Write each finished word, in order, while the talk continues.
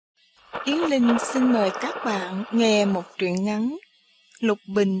Yến Linh xin mời các bạn nghe một truyện ngắn Lục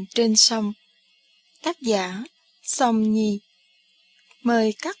Bình trên sông. Tác giả Sông Nhi.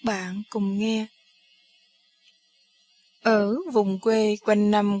 Mời các bạn cùng nghe. Ở vùng quê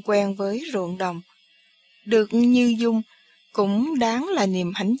quanh năm quen với ruộng đồng, được như Dung cũng đáng là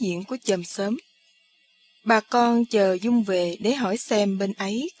niềm hãnh diện của chòm xóm. Bà con chờ Dung về để hỏi xem bên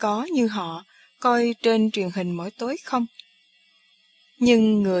ấy có như họ coi trên truyền hình mỗi tối không.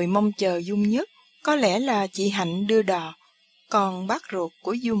 Nhưng người mong chờ Dung nhất có lẽ là chị Hạnh đưa đò, còn bác ruột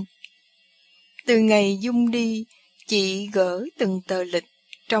của Dung. Từ ngày Dung đi, chị gỡ từng tờ lịch,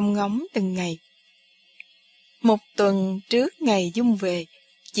 trông ngóng từng ngày. Một tuần trước ngày Dung về,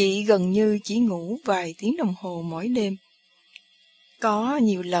 chị gần như chỉ ngủ vài tiếng đồng hồ mỗi đêm. Có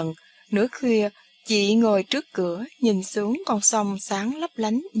nhiều lần, nửa khuya, chị ngồi trước cửa nhìn xuống con sông sáng lấp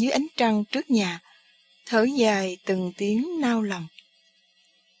lánh dưới ánh trăng trước nhà, thở dài từng tiếng nao lòng.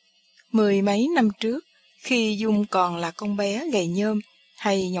 Mười mấy năm trước, khi Dung còn là con bé gầy nhôm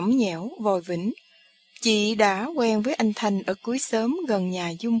hay nhõng nhẽo vòi vĩnh, chị đã quen với anh Thành ở cuối xóm gần nhà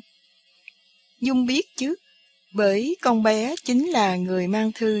Dung. Dung biết chứ, bởi con bé chính là người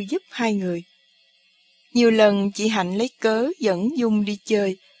mang thư giúp hai người. Nhiều lần chị Hạnh lấy cớ dẫn Dung đi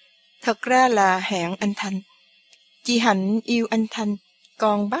chơi, thật ra là hẹn anh Thành. Chị Hạnh yêu anh Thành,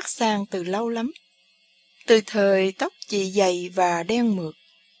 còn bác Sang từ lâu lắm. Từ thời tóc chị dày và đen mượt.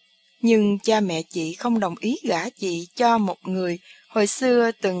 Nhưng cha mẹ chị không đồng ý gả chị cho một người hồi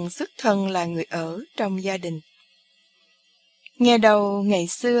xưa từng xuất thân là người ở trong gia đình. Nghe đầu ngày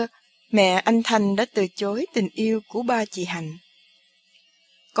xưa, mẹ anh Thành đã từ chối tình yêu của ba chị Hạnh.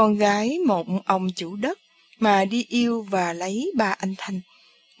 Con gái một ông chủ đất mà đi yêu và lấy ba anh Thành,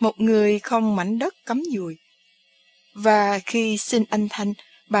 một người không mảnh đất cắm dùi. Và khi sinh anh Thành,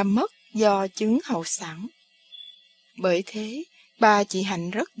 bà mất do chứng hậu sản. Bởi thế, ba chị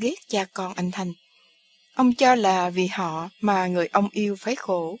Hạnh rất ghét cha con anh Thành. Ông cho là vì họ mà người ông yêu phải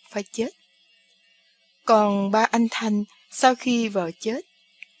khổ, phải chết. Còn ba anh Thành, sau khi vợ chết,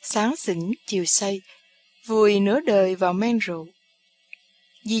 sáng xỉn chiều say, vùi nửa đời vào men rượu.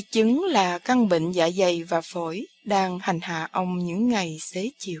 Di chứng là căn bệnh dạ dày và phổi đang hành hạ ông những ngày xế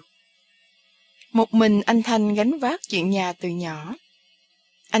chiều. Một mình anh Thành gánh vác chuyện nhà từ nhỏ.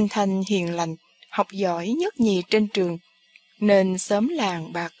 Anh Thành hiền lành, học giỏi nhất nhì trên trường, nên xóm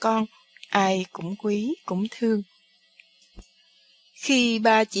làng bà con ai cũng quý cũng thương. Khi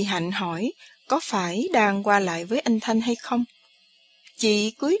ba chị Hạnh hỏi có phải đang qua lại với anh Thanh hay không,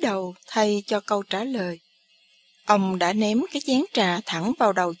 chị cúi đầu thay cho câu trả lời. Ông đã ném cái chén trà thẳng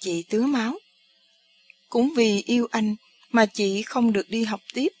vào đầu chị tứa máu. Cũng vì yêu anh mà chị không được đi học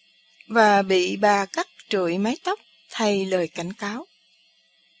tiếp và bị bà cắt trụi mái tóc thay lời cảnh cáo.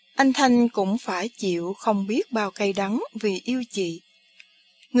 Anh Thanh cũng phải chịu không biết bao cay đắng vì yêu chị.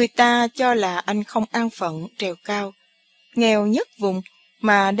 Người ta cho là anh không an phận trèo cao, nghèo nhất vùng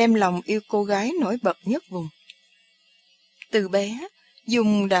mà đem lòng yêu cô gái nổi bật nhất vùng. Từ bé,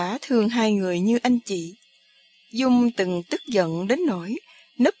 Dung đã thương hai người như anh chị. Dung từng tức giận đến nỗi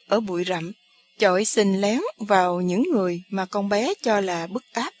núp ở bụi rậm, chọi xình lén vào những người mà con bé cho là bức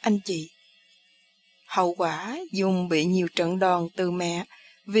áp anh chị. Hậu quả, Dung bị nhiều trận đòn từ mẹ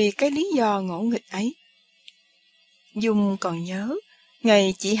vì cái lý do ngỗ nghịch ấy. Dung còn nhớ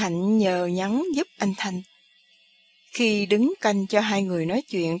ngày chị Hạnh nhờ nhắn giúp anh Thành. Khi đứng canh cho hai người nói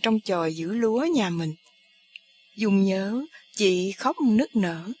chuyện trong chòi giữ lúa nhà mình, Dung nhớ chị khóc nức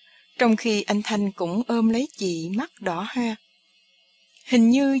nở, trong khi anh Thành cũng ôm lấy chị mắt đỏ hoe. Hình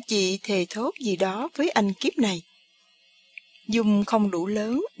như chị thề thốt gì đó với anh kiếp này. Dung không đủ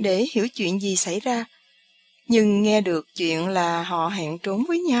lớn để hiểu chuyện gì xảy ra, nhưng nghe được chuyện là họ hẹn trốn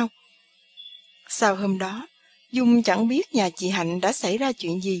với nhau. Sau hôm đó, Dung chẳng biết nhà chị Hạnh đã xảy ra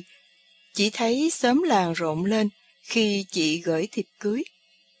chuyện gì, chỉ thấy xóm làng rộn lên khi chị gửi thiệp cưới.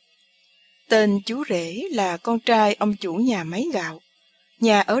 Tên chú rể là con trai ông chủ nhà máy gạo,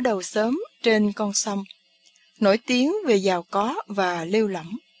 nhà ở đầu xóm trên con sông, nổi tiếng về giàu có và lêu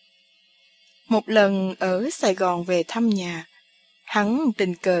lỏng. Một lần ở Sài Gòn về thăm nhà, hắn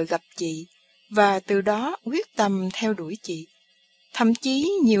tình cờ gặp chị và từ đó quyết tâm theo đuổi chị, thậm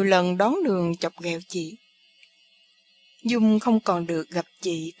chí nhiều lần đón đường chọc ghẹo chị. Dung không còn được gặp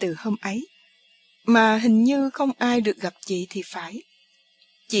chị từ hôm ấy, mà hình như không ai được gặp chị thì phải.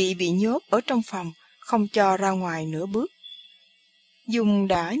 Chị bị nhốt ở trong phòng, không cho ra ngoài nửa bước. Dung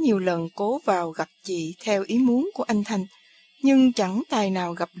đã nhiều lần cố vào gặp chị theo ý muốn của anh Thành, nhưng chẳng tài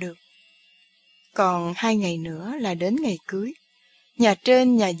nào gặp được. Còn 2 ngày nữa là đến ngày cưới. Nhà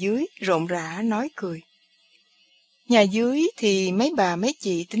trên nhà dưới rộn rã nói cười. Nhà dưới thì mấy bà mấy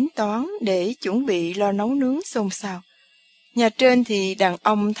chị tính toán để chuẩn bị lo nấu nướng xôn xao. Nhà trên thì đàn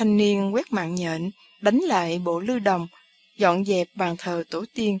ông thanh niên quét mạng nhện, đánh lại bộ lư đồng, dọn dẹp bàn thờ tổ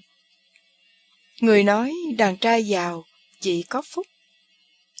tiên. Người nói đàn trai giàu, chị có phúc.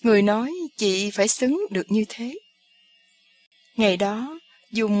 Người nói chị phải xứng được như thế. Ngày đó,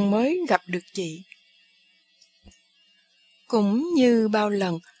 Dung mới gặp được chị. Cũng như bao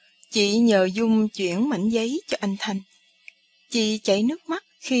lần, chị nhờ Dung chuyển mảnh giấy cho anh Thanh. Chị chảy nước mắt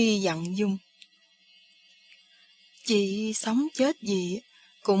khi dặn Dung. Chị sống chết gì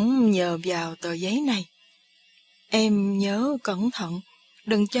cũng nhờ vào tờ giấy này. Em nhớ cẩn thận,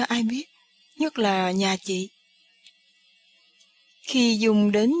 đừng cho ai biết, nhất là nhà chị. Khi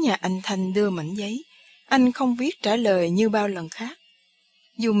Dung đến nhà anh Thanh đưa mảnh giấy, anh không viết trả lời như bao lần khác.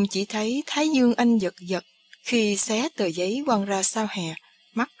 Dung chỉ thấy thái dương anh giật giật khi xé tờ giấy quăng ra sau hè,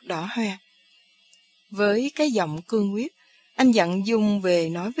 mắt đỏ hoe. Với cái giọng cương quyết, anh dặn Dung về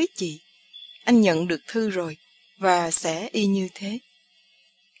nói với chị. Anh nhận được thư rồi, và sẽ y như thế.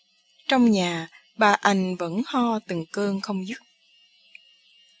 Trong nhà, ba anh vẫn ho từng cơn không dứt.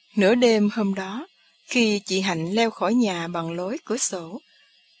 Nửa đêm hôm đó, khi chị Hạnh leo khỏi nhà bằng lối cửa sổ,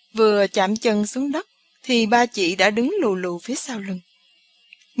 vừa chạm chân xuống đất, thì ba chị đã đứng lù lù phía sau lưng.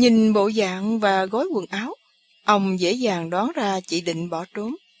 Nhìn bộ dạng và gói quần áo, ông dễ dàng đoán ra chị định bỏ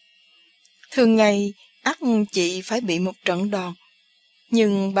trốn. Thường ngày, ắt chị phải bị một trận đòn.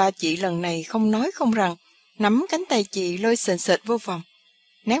 Nhưng ba chị lần này không nói không rằng, nắm cánh tay chị lôi sền sệt vô phòng.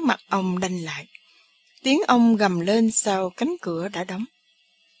 Nét mặt ông đanh lại. Tiếng ông gầm lên sau cánh cửa đã đóng.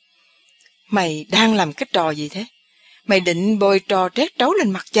 Mày đang làm cái trò gì thế? Mày định bôi trò trét trấu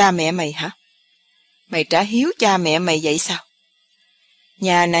lên mặt cha mẹ mày hả? Mày trả hiếu cha mẹ mày vậy sao?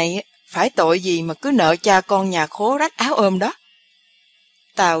 Nhà này phải tội gì mà cứ nợ cha con nhà khố rách áo ôm đó.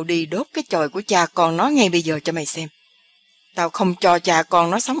 Tao đi đốt cái chòi của cha con nó ngay bây giờ cho mày xem. Tao không cho cha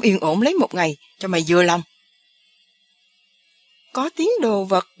con nó sống yên ổn lấy một ngày cho mày vừa lòng. Có tiếng đồ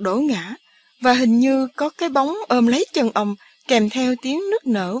vật đổ ngã, và hình như có cái bóng ôm lấy chân ông, kèm theo tiếng nức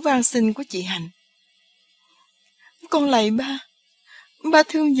nở van xin của chị Hạnh. Con lạy ba, ba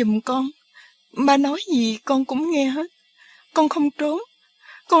thương giùm con. Ba nói gì con cũng nghe hết. Con không trốn,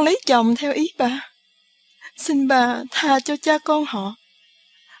 con lấy chồng theo ý ba. Xin ba tha cho cha con họ.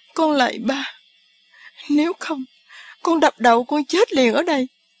 Con lạy ba, nếu không, con đập đầu con chết liền ở đây.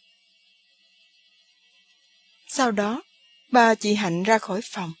 Sau đó, ba chị Hạnh ra khỏi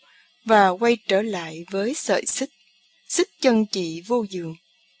phòng và quay trở lại với sợi xích, xích chân chị vô giường.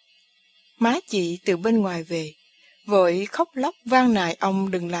 Má chị từ bên ngoài về, vội khóc lóc van nài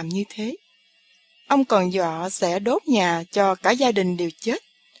ông đừng làm như thế. Ông còn dọa sẽ đốt nhà cho cả gia đình đều chết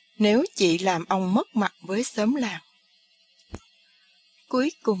nếu chị làm ông mất mặt với xóm làng.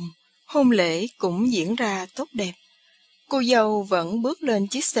 Cuối cùng, hôn lễ cũng diễn ra tốt đẹp. Cô dâu vẫn bước lên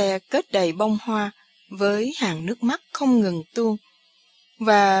chiếc xe kết đầy bông hoa với hàng nước mắt không ngừng tuôn.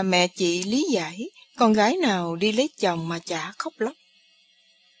 Và mẹ chị lý giải con gái nào đi lấy chồng mà chả khóc lóc.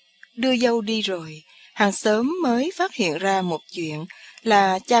 Đưa dâu đi rồi, hàng xóm mới phát hiện ra một chuyện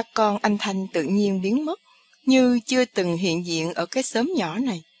là cha con anh Thanh tự nhiên biến mất, như chưa từng hiện diện ở cái xóm nhỏ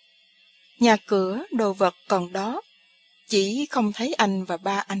này. Nhà cửa, đồ vật còn đó, chỉ không thấy anh và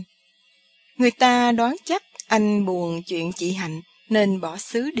ba anh. Người ta đoán chắc anh buồn chuyện chị Hạnh nên bỏ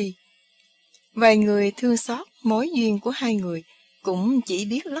xứ đi. Vài người thương xót mối duyên của hai người cũng chỉ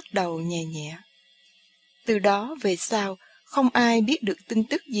biết lắc đầu nhẹ nhẹ. Từ đó về sau, không ai biết được tin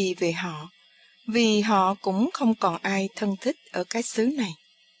tức gì về họ, vì họ cũng không còn ai thân thích ở cái xứ này.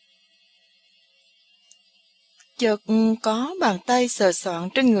 Chợt có bàn tay sờ soạng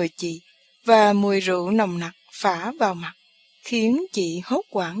trên người chị, và mùi rượu nồng nặc phả vào mặt, khiến chị hốt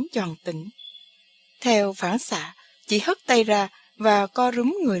hoảng choàng tỉnh. Theo phản xạ, chị hất tay ra và co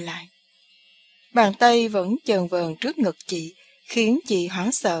rúm người lại. Bàn tay vẫn chờn vờn trước ngực chị, khiến chị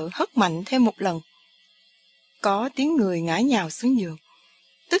hoảng sợ hất mạnh thêm một lần. Có tiếng người ngã nhào xuống giường.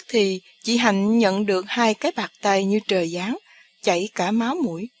 Tức thì chị Hạnh nhận được hai cái bạt tay như trời giáng, chảy cả máu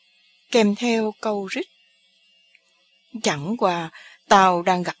mũi, kèm theo câu rít. Chẳng qua, tao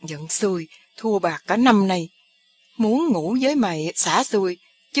đang gặt giận xui, thua bạc cả năm nay. Muốn ngủ với mày xả xui,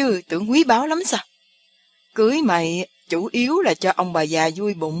 chứ tưởng quý báu lắm sao? Cưới mày chủ yếu là cho ông bà già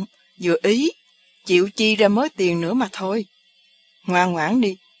vui bụng, vừa ý, chịu chi ra mớ tiền nữa mà thôi. Ngoan ngoãn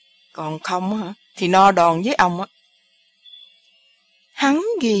đi, còn không hả, thì no đòn với ông á. Hắn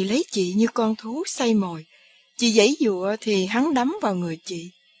ghì lấy chị như con thú say mồi. Chị giãy giụa thì hắn đấm vào người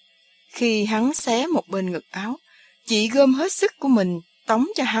chị. Khi hắn xé một bên ngực áo, chị gom hết sức của mình tống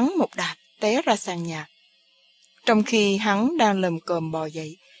cho hắn một đạp té ra sàn nhà. Trong khi hắn đang lồm cồm bò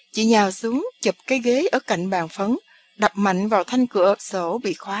dậy, chị nhào xuống chụp cái ghế ở cạnh bàn phấn, đập mạnh vào thanh cửa sổ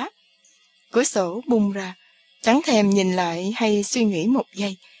bị khóa. Cửa sổ bung ra, Chẳng thèm nhìn lại hay suy nghĩ một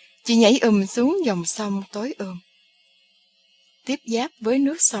giây, chị nhảy xuống dòng sông tối tiếp giáp với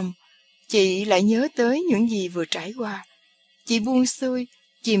nước sông. Chị lại nhớ tới những gì vừa trải qua. Chị buông xuôi,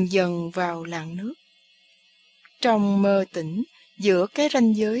 chìm dần vào làn nước. Trong mơ tỉnh, giữa cái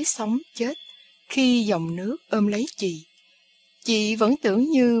ranh giới sống chết, khi dòng nước ôm lấy chị vẫn tưởng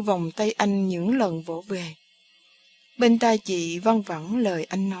như vòng tay anh những lần vỗ về. Bên tai chị văng vẳng lời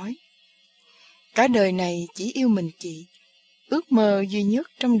anh nói: cả đời này chỉ yêu mình chị. Ước mơ duy nhất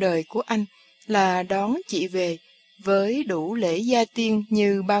trong đời của anh là đón chị về với đủ lễ gia tiên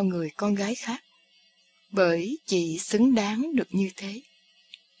như bao người con gái khác. Bởi chị xứng đáng được như thế.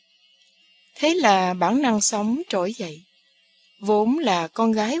 Thế là bản năng sống trỗi dậy. Vốn là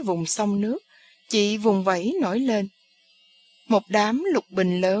con gái vùng sông nước, chị vùng vẫy nổi lên. Một đám lục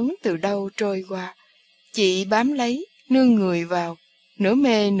bình lớn từ đâu trôi qua, chị bám lấy, nương người vào, nửa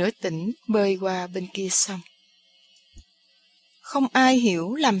mê nửa tỉnh bơi qua bên kia sông. Không ai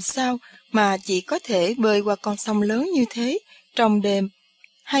hiểu làm sao mà chị có thể bơi qua con sông lớn như thế trong đêm,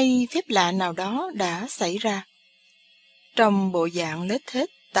 hay phép lạ nào đó đã xảy ra. Trong bộ dạng lết thết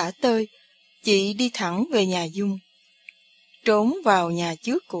tả tơi, chị đi thẳng về nhà Dung. Trốn vào nhà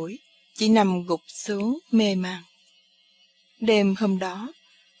chứa củi, chị nằm gục xuống mê man. Đêm hôm đó,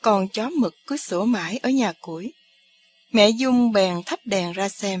 con chó mực cứ sủa mãi ở nhà củi. Mẹ Dung bèn thắp đèn ra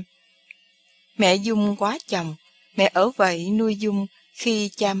xem. Mẹ Dung quá chồng, mẹ ở vậy nuôi Dung khi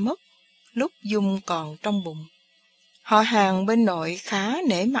cha mất, lúc Dung còn trong bụng. Họ hàng bên nội khá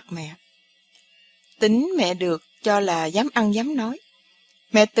nể mặt mẹ. Tính mẹ được cho là dám ăn dám nói.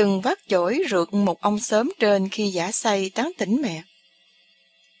 Mẹ từng vác chổi rượt một ông xóm trên khi dã say tán tỉnh mẹ.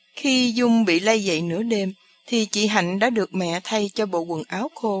 Khi Dung bị lay dậy nửa đêm, thì chị Hạnh đã được mẹ thay cho bộ quần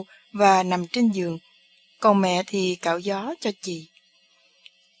áo khô và nằm trên giường, còn mẹ thì cạo gió cho chị.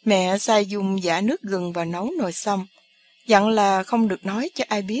 Mẹ sai Dung giã nước gừng và nấu nồi xong, dặn là không được nói cho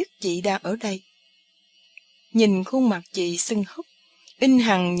ai biết chị đang ở đây. Nhìn khuôn mặt chị sưng húp, in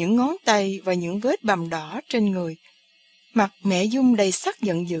hằn những ngón tay và những vết bầm đỏ trên người, mặt mẹ Dung đầy sắc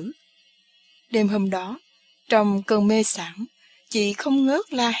giận dữ. Đêm hôm đó, trong cơn mê sảng, chị không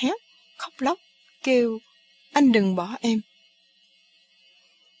ngớt la hét, khóc lóc, kêu: anh đừng bỏ em.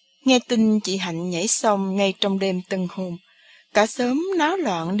 Nghe tin chị Hạnh nhảy sông ngay trong đêm tân hôn, cả xóm náo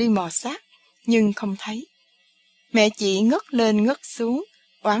loạn đi mò xác, nhưng không thấy. Mẹ chị ngất lên ngất xuống,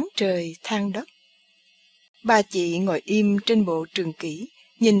 oán trời than đất. Ba chị ngồi im trên bộ trường kỷ,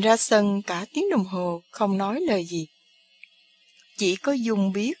 nhìn ra sân cả tiếng đồng hồ không nói lời gì. Chỉ có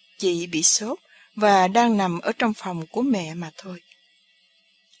Dung biết chị bị sốt và đang nằm ở trong phòng của mẹ mà thôi.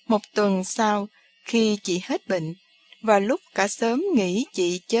 Một tuần sau, khi chị hết bệnh, và lúc cả xóm nghĩ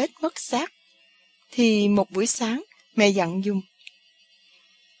chị chết mất xác, thì một buổi sáng mẹ dặn Dung: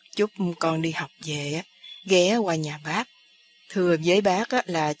 chúc con đi học về, ghé qua nhà bác. Thưa với bác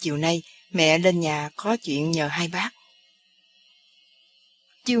là chiều nay mẹ lên nhà có chuyện nhờ hai bác.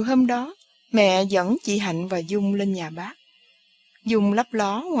 Chiều hôm đó, mẹ dẫn chị Hạnh và Dung lên nhà bác. Dung lấp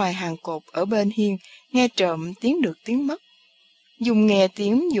ló ngoài hàng cột ở bên hiên, nghe trộm tiếng được tiếng mất. Dung nghe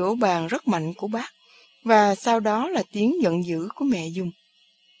tiếng vỗ bàn rất mạnh của bác, và sau đó là tiếng giận dữ của mẹ Dung.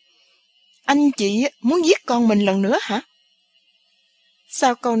 Anh chị muốn giết con mình lần nữa hả?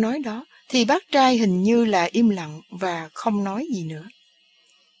 Sau câu nói đó thì bác trai hình như là im lặng và không nói gì nữa.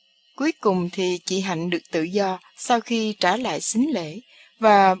 Cuối cùng thì chị Hạnh được tự do sau khi trả lại sính lễ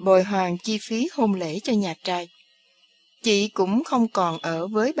và bồi hoàn chi phí hôn lễ cho nhà trai. Chị cũng không còn ở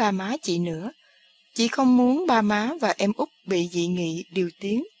với ba má chị nữa. Chị không muốn ba má và em út bị dị nghị điều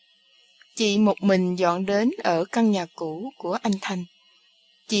tiếng. Chị một mình dọn đến ở căn nhà cũ của anh Thanh.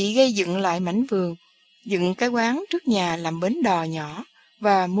 Chị gây dựng lại mảnh vườn, dựng cái quán trước nhà làm bến đò nhỏ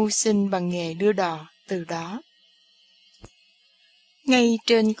và mưu sinh bằng nghề đưa đò từ đó. Ngay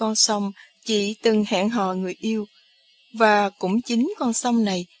trên con sông, chị từng hẹn hò người yêu, và cũng chính con sông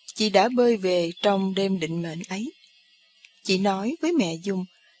này chị đã bơi về trong đêm định mệnh ấy. Chị nói với mẹ Dung,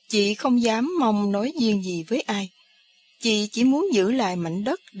 chị không dám mong nói duyên gì với ai. Chị chỉ muốn giữ lại mảnh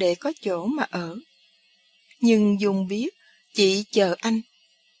đất để có chỗ mà ở. Nhưng Dung biết, chị chờ anh.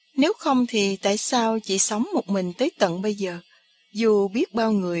 Nếu không thì tại sao chị sống một mình tới tận bây giờ, dù biết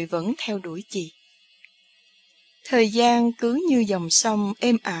bao người vẫn theo đuổi chị. Thời gian cứ như dòng sông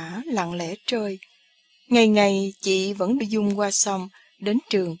êm ả lặng lẽ trôi. Ngày ngày chị vẫn đưa Dung qua sông, đến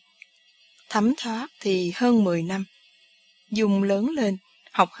trường. Thấm thoát thì hơn 10 năm. Dung lớn lên,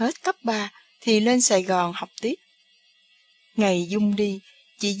 học hết cấp 3 thì lên Sài Gòn học tiếp. Ngày Dung đi,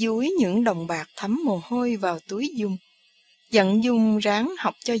 chị dúi những đồng bạc thấm mồ hôi vào túi Dung, dặn Dung ráng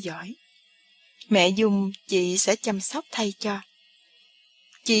học cho giỏi. Mẹ Dung chị sẽ chăm sóc thay cho.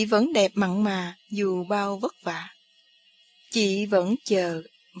 Chị vẫn đẹp mặn mà dù bao vất vả. Chị vẫn chờ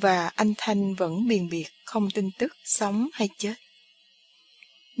và anh Thanh vẫn biền biệt không tin tức sống hay chết.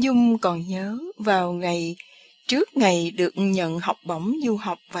 Dung còn nhớ vào ngày trước ngày được nhận học bổng du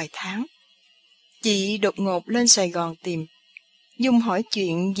học vài tháng. Chị đột ngột lên Sài Gòn tìm. Dung hỏi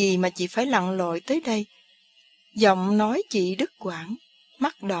chuyện gì mà chị phải lặn lội tới đây. Giọng nói chị đứt quãng,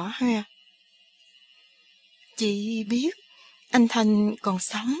 mắt đỏ hoe. Chị biết anh Thanh còn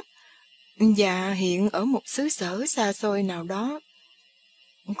sống và hiện ở một xứ sở xa xôi nào đó.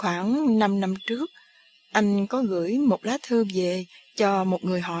 Khoảng 5 năm trước, anh có gửi một lá thư về cho một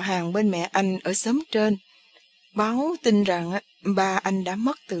người họ hàng bên mẹ anh ở xóm Trên, báo tin rằng ba anh đã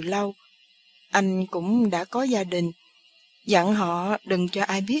mất từ lâu. Anh cũng đã có gia đình, dặn họ đừng cho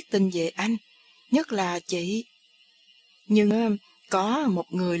ai biết tin về anh, nhất là chị. Nhưng có một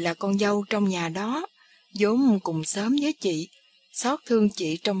người là con dâu trong nhà đó, vốn cùng xóm với chị, xót thương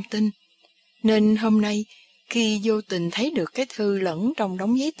chị trong tin. Nên hôm nay, khi vô tình thấy được cái thư lẫn trong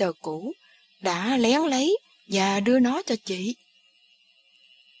đống giấy tờ cũ, đã lén lấy và đưa nó cho chị.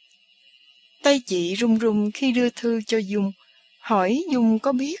 Tay chị run run khi đưa thư cho Dung, hỏi Dung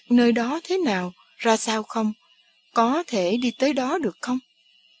có biết nơi đó thế nào, ra sao không, có thể đi tới đó được không.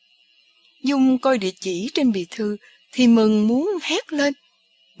 Dung coi địa chỉ trên bì thư thì mừng muốn hét lên,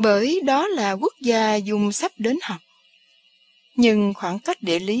 bởi đó là quốc gia Dung sắp đến học. Nhưng khoảng cách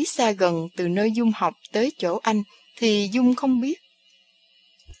địa lý xa gần từ nơi Dung học tới chỗ anh thì Dung không biết.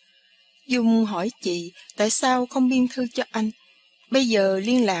 Dung hỏi chị tại sao không biên thư cho anh, bây giờ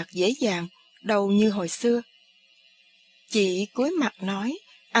liên lạc dễ dàng, đâu như hồi xưa. Chị cúi mặt nói,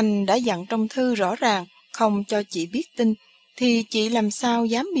 anh đã dặn trong thư rõ ràng không cho chị biết tin, thì chị làm sao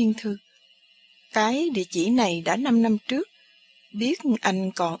dám biên thư. Cái địa chỉ này đã 5 năm trước, biết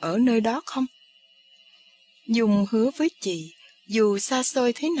anh còn ở nơi đó không? Dung hứa với chị, dù xa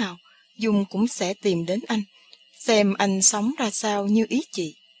xôi thế nào, Dung cũng sẽ tìm đến anh, xem anh sống ra sao như ý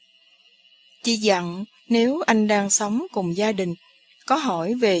chị. Chị dặn nếu anh đang sống cùng gia đình, có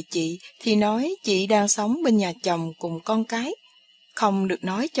hỏi về chị thì nói chị đang sống bên nhà chồng cùng con cái, không được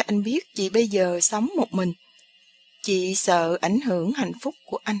nói cho anh biết chị bây giờ sống một mình. Chị sợ ảnh hưởng hạnh phúc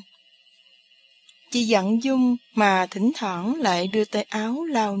của anh. Chị dặn Dung mà thỉnh thoảng lại đưa tay áo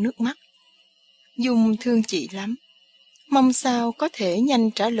lau nước mắt. Dung thương chị lắm, mong sao có thể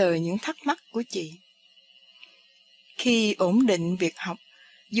nhanh trả lời những thắc mắc của chị. Khi ổn định việc học,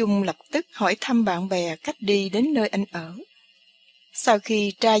 Dung lập tức hỏi thăm bạn bè cách đi đến nơi anh ở. Sau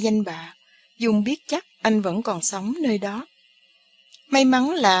khi tra danh bạ, Dung biết chắc anh vẫn còn sống nơi đó. May mắn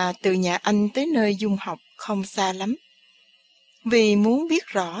là từ nhà anh tới nơi Dung học không xa lắm. Vì muốn biết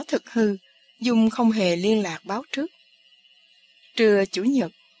rõ thực hư, Dung không hề liên lạc báo trước. Trưa Chủ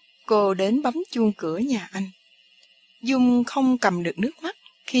nhật, cô đến bấm chuông cửa nhà anh. Dung không cầm được nước mắt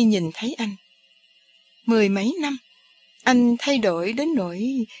khi nhìn thấy anh. 10 mấy năm, anh thay đổi đến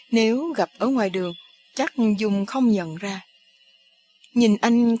nỗi nếu gặp ở ngoài đường, chắc Dung không nhận ra. Nhìn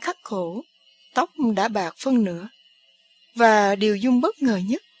anh khắc khổ, tóc đã bạc phân nửa. Và điều Dung bất ngờ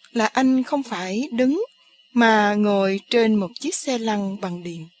nhất là anh không phải đứng mà ngồi trên một chiếc xe lăn bằng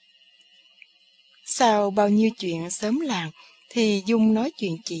điện. Sau bao nhiêu chuyện xóm làng thì Dung nói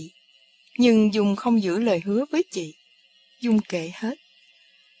chuyện chị, nhưng Dung không giữ lời hứa với chị. Dung kể hết.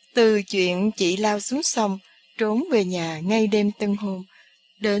 Từ chuyện chị lao xuống sông, trốn về nhà ngay đêm tân hôn,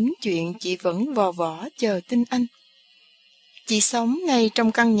 đến chuyện chị vẫn vò võ chờ tin anh. Chị sống ngay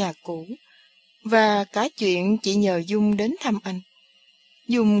trong căn nhà cũ, và cả chuyện chị nhờ Dung đến thăm anh.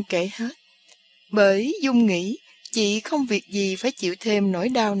 Dung kể hết, bởi Dung nghĩ chị không việc gì phải chịu thêm nỗi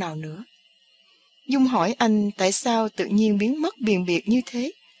đau nào nữa. Dung hỏi anh tại sao tự nhiên biến mất biền biệt như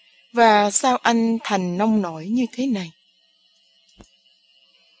thế, và sao anh thành nông nổi như thế này.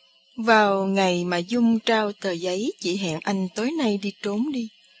 Vào ngày mà Dung trao tờ giấy chị hẹn anh tối nay đi trốn đi,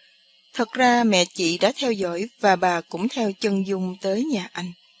 thật ra mẹ chị đã theo dõi và bà cũng theo chân Dung tới nhà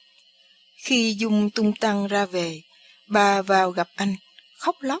anh. Khi Dung tung tăng ra về, bà vào gặp anh,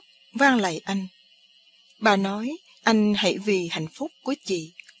 khóc lóc, van lạy anh. Bà nói anh hãy vì hạnh phúc của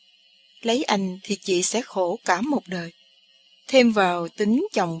chị. Lấy anh thì chị sẽ khổ cả một đời. Thêm vào tính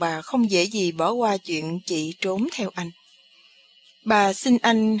chồng bà không dễ gì bỏ qua chuyện chị trốn theo anh. Bà xin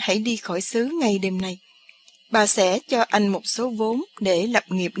anh hãy đi khỏi xứ ngay đêm nay. Bà sẽ cho anh một số vốn để lập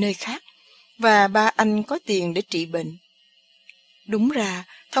nghiệp nơi khác, và ba anh có tiền để trị bệnh. Đúng ra,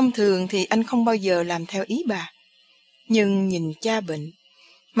 thông thường thì anh không bao giờ làm theo ý bà. Nhưng nhìn cha bệnh,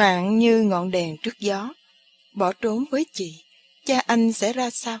 mạng như ngọn đèn trước gió, bỏ trốn với chị, cha anh sẽ ra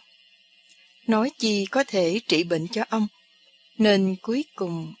sao? Nói chi có thể trị bệnh cho ông, nên cuối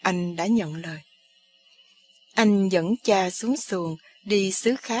cùng anh đã nhận lời. Anh dẫn cha xuống xuồng, đi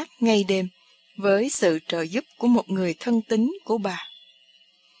xứ khác ngay đêm với sự trợ giúp của một người thân tín của bà.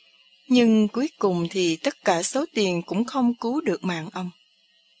 Nhưng cuối cùng thì tất cả số tiền cũng không cứu được mạng ông.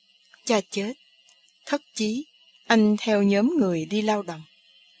 Cha chết, thất chí, anh theo nhóm người đi lao động.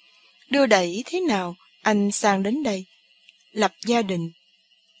 Đưa đẩy thế nào, anh sang đến đây, lập gia đình,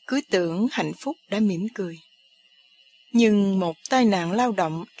 cứ tưởng hạnh phúc đã mỉm cười. Nhưng một tai nạn lao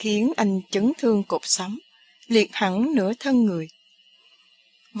động khiến anh chấn thương cột sống, liệt hẳn nửa thân người.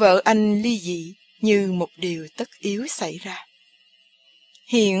 Vợ anh ly dị như một điều tất yếu xảy ra.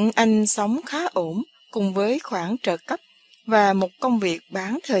 Hiện anh sống khá ổn cùng với khoản trợ cấp và một công việc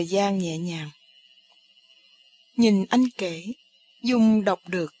bán thời gian nhẹ nhàng. Nhìn anh kể, Dung đọc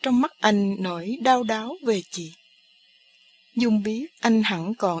được trong mắt anh nỗi đau đáu về chị. Dung biết anh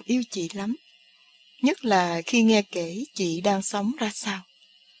hẳn còn yêu chị lắm, nhất là khi nghe kể chị đang sống ra sao.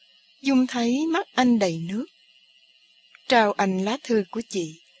 Dung thấy mắt anh đầy nước. Trao anh lá thư của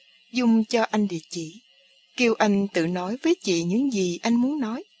chị, Dung cho anh địa chỉ, kêu anh tự nói với chị những gì anh muốn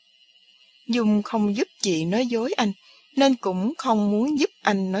nói. Dung không giúp chị nói dối anh, nên cũng không muốn giúp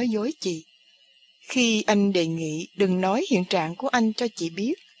anh nói dối chị. Khi anh đề nghị đừng nói hiện trạng của anh cho chị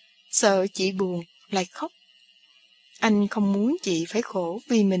biết, sợ chị buồn, lại khóc. Anh không muốn chị phải khổ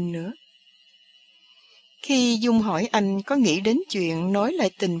vì mình nữa. Khi Dung hỏi anh có nghĩ đến chuyện nói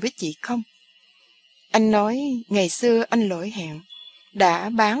lại tình với chị không, anh nói ngày xưa anh lỗi hẹn, đã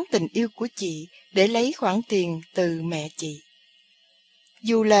bán tình yêu của chị để lấy khoản tiền từ mẹ chị.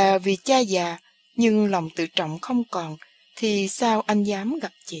 Dù là vì cha già, nhưng lòng tự trọng không còn, thì sao anh dám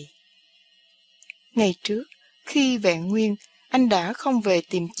gặp chị? Ngày trước, khi vẹn nguyên, anh đã không về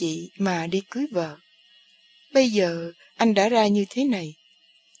tìm chị mà đi cưới vợ. Bây giờ, anh đã ra như thế này.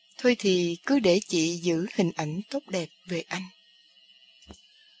 Thôi thì cứ để chị giữ hình ảnh tốt đẹp về anh.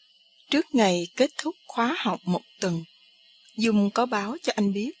 Trước ngày kết thúc khóa học một tuần, Dung có báo cho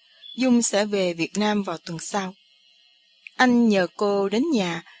anh biết Dung sẽ về Việt Nam vào tuần sau. Anh nhờ cô đến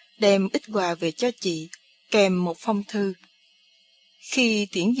nhà đem ít quà về cho chị, kèm một phong thư. Khi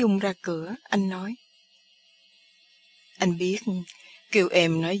tiễn Dung ra cửa, anh nói: Anh biết kêu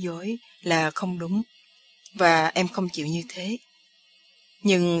em nói dối là không đúng, và em không chịu như thế.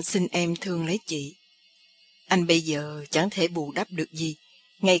 Nhưng xin em thương lấy chị. Anh bây giờ chẳng thể bù đắp được gì,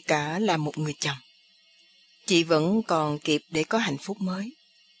 ngay cả là một người chồng. Chị vẫn còn kịp để có hạnh phúc mới.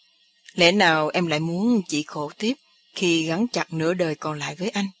 Lẽ nào em lại muốn chị khổ tiếp khi gắn chặt nửa đời còn lại với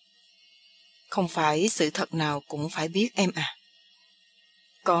anh? Không phải sự thật nào cũng phải biết em à.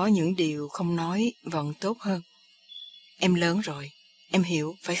 Có những điều không nói vẫn tốt hơn. Em lớn rồi, em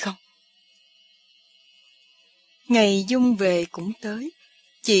hiểu phải không? Ngày Dung về cũng tới,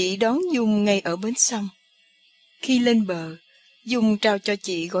 chị đón Dung ngay ở bến sông. Khi lên bờ, Dung trao cho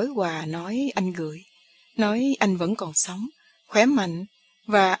chị gói quà nói anh gửi, nói anh vẫn còn sống, khỏe mạnh,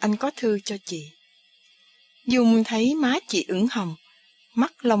 và anh có thư cho chị. Dung thấy má chị ửng hồng,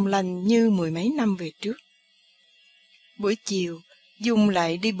 mắt long lanh như mười mấy năm về trước. Buổi chiều, Dung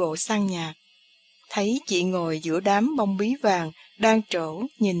lại đi bộ sang nhà, thấy chị ngồi giữa đám bông bí vàng đang trổ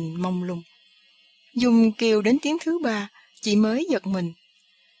nhìn mông lung. Dung kêu đến tiếng thứ ba, chị mới giật mình.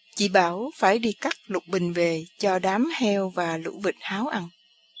 Chị bảo phải đi cắt lục bình về cho đám heo và lũ vịt háo ăn.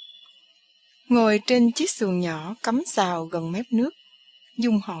 Ngồi trên chiếc xuồng nhỏ cắm xào gần mép nước,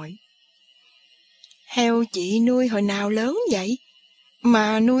 Dung hỏi: Heo chị nuôi hồi nào lớn vậy?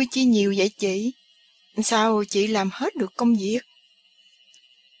 Mà nuôi chi nhiều vậy chị? Sao chị làm hết được công việc?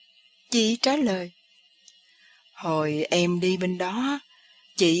 Chị trả lời: Hồi em đi bên đó,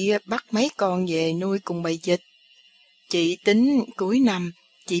 chị bắt mấy con về nuôi cùng bầy vịt. Chị tính cuối năm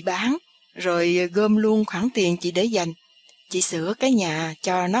chị bán, rồi gom luôn khoản tiền chị để dành. Chị sửa cái nhà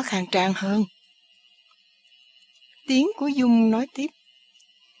cho nó khang trang hơn. Tiếng của Dung nói tiếp: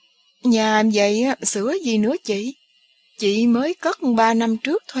 Nhà em vậy sửa gì nữa chị? Chị mới cất 3 năm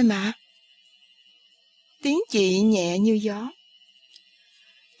trước thôi mà. Tiếng chị nhẹ như gió.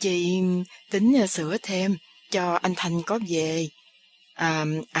 Chị tính sửa thêm cho anh Thành có về.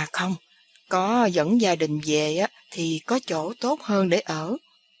 Không, có dẫn gia đình về thì có chỗ tốt hơn để ở.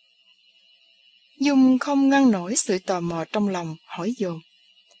 Dung không ngăn nổi sự tò mò trong lòng, hỏi dồn: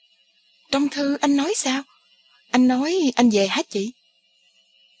 Trong thư anh nói sao? Anh nói anh về hả chị?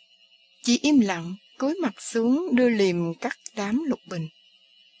 Chị im lặng, cúi mặt xuống đưa liềm cắt đám lục bình.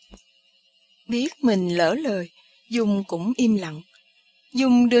 Biết mình lỡ lời, Dung cũng im lặng.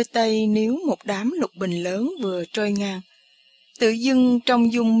 Dung đưa tay níu một đám lục bình lớn vừa trôi ngang. Tự dưng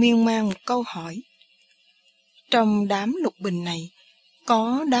trong Dung miên man một câu hỏi. Trong đám lục bình này,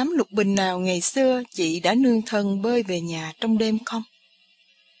 có đám lục bình nào ngày xưa chị đã nương thân bơi về nhà trong đêm không?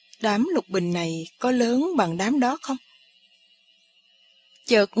 Đám lục bình này có lớn bằng đám đó không?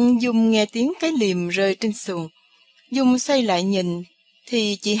 Chợt Dung nghe tiếng cái liềm rơi trên xuồng. Dung xoay lại nhìn,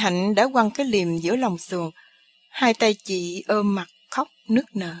 thì chị Hạnh đã quăng cái liềm giữa lòng xuồng. Hai tay chị ôm mặt khóc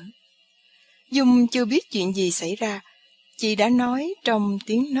nức nở. Dung chưa biết chuyện gì xảy ra, chị đã nói trong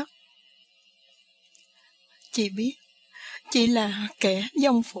tiếng nấc: "Chị biết, chị là kẻ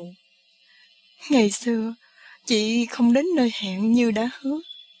vong phụ. Ngày xưa, chị không đến nơi hẹn như đã hứa,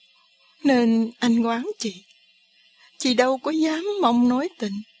 nên anh oán chị. Chị đâu có dám mong nói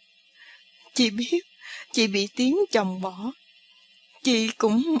tình. Chị biết chị bị tiếng chồng bỏ. Chị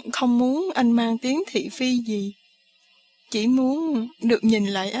cũng không muốn anh mang tiếng thị phi gì. Chỉ muốn được nhìn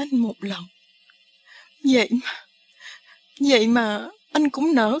lại anh một lần. Vậy mà anh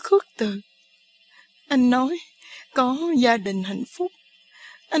cũng nỡ khước từ. Anh nói có gia đình hạnh phúc.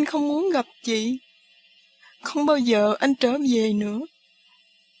 Anh không muốn gặp chị. Không bao giờ anh trở về nữa.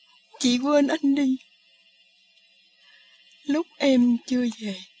 Chị quên anh đi. Lúc em chưa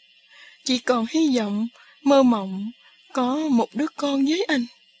về, chị còn hy vọng, mơ mộng có một đứa con với anh,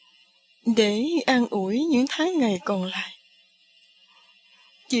 để an ủi những tháng ngày còn lại.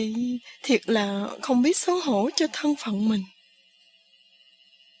 Chị thiệt là không biết xấu hổ cho thân phận mình."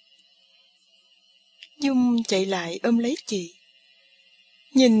 Dung chạy lại ôm lấy chị.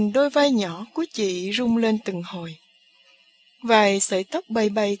 Nhìn đôi vai nhỏ của chị rung lên từng hồi. Vài sợi tóc bay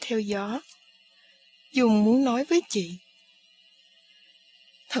bay theo gió. Dung muốn nói với chị: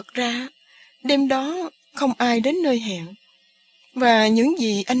 "Thật ra, đêm đó không ai đến nơi hẹn. Và những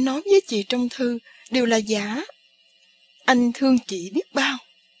gì anh nói với chị trong thư đều là giả. Anh thương chị biết bao."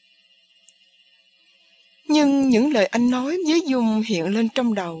 Nhưng những lời anh nói với Dung hiện lên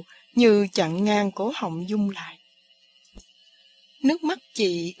trong đầu như chặn ngang cổ họng Dung lại. Nước mắt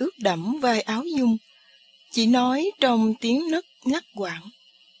chị ướt đẫm vai áo Dung. Chị nói trong tiếng nấc ngắt quãng: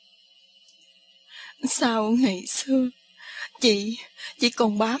 "Sao ngày xưa chị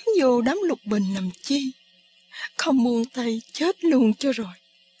còn bám vô đám lục bình làm chi? Không buông tay chết luôn cho rồi.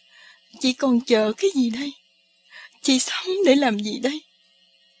 Chị còn chờ cái gì đây? Chị sống để làm gì đây?"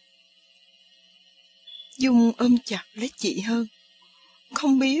 Dung ôm chặt lấy chị hơn,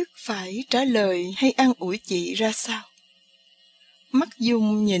 không biết phải trả lời hay an ủi chị ra sao. Mắt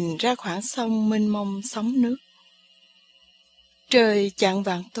Dung nhìn ra khoảng sông mênh mông sóng nước. Trời chạng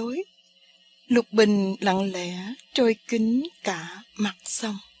vạng tối, lục bình lặng lẽ trôi kín cả mặt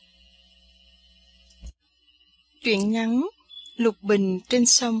sông. Truyện ngắn Lục bình trên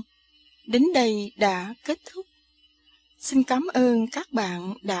sông đến đây đã kết thúc. Xin cảm ơn các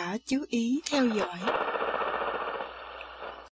bạn đã chú ý theo dõi.